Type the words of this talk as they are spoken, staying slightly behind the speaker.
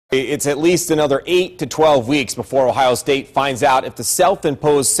It's at least another 8 to 12 weeks before Ohio State finds out if the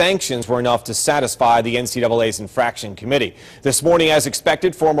self-imposed sanctions were enough to satisfy the NCAA's infraction committee. This morning, as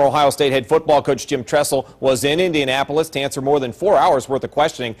expected, former Ohio State head football coach Jim Tressel was in Indianapolis to answer more than 4 hours worth of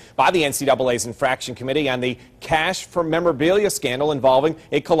questioning by the NCAA's infraction committee on the cash for memorabilia scandal involving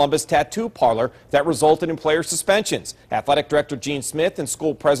a Columbus tattoo parlor that resulted in player suspensions. Athletic Director Gene Smith and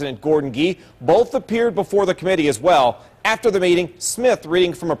school president Gordon Gee both appeared before the committee as well. After the meeting, Smith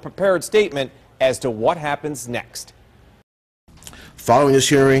reading from a prepared statement as to what happens next. Following this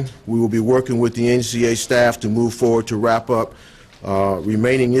hearing, we will be working with the NCAA staff to move forward to wrap up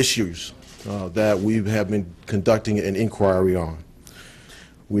remaining issues that we have been conducting an inquiry on.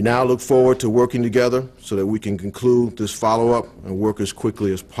 We now look forward to working together so that we can conclude this follow-up and work as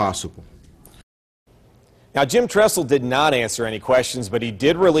quickly as possible. Now, Jim Tressel did not answer any questions, but he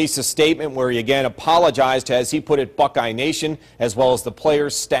did release a statement where he again apologized to, as he put it, Buckeye Nation, as well as the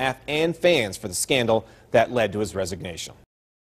players, staff, and fans for the scandal that led to his resignation.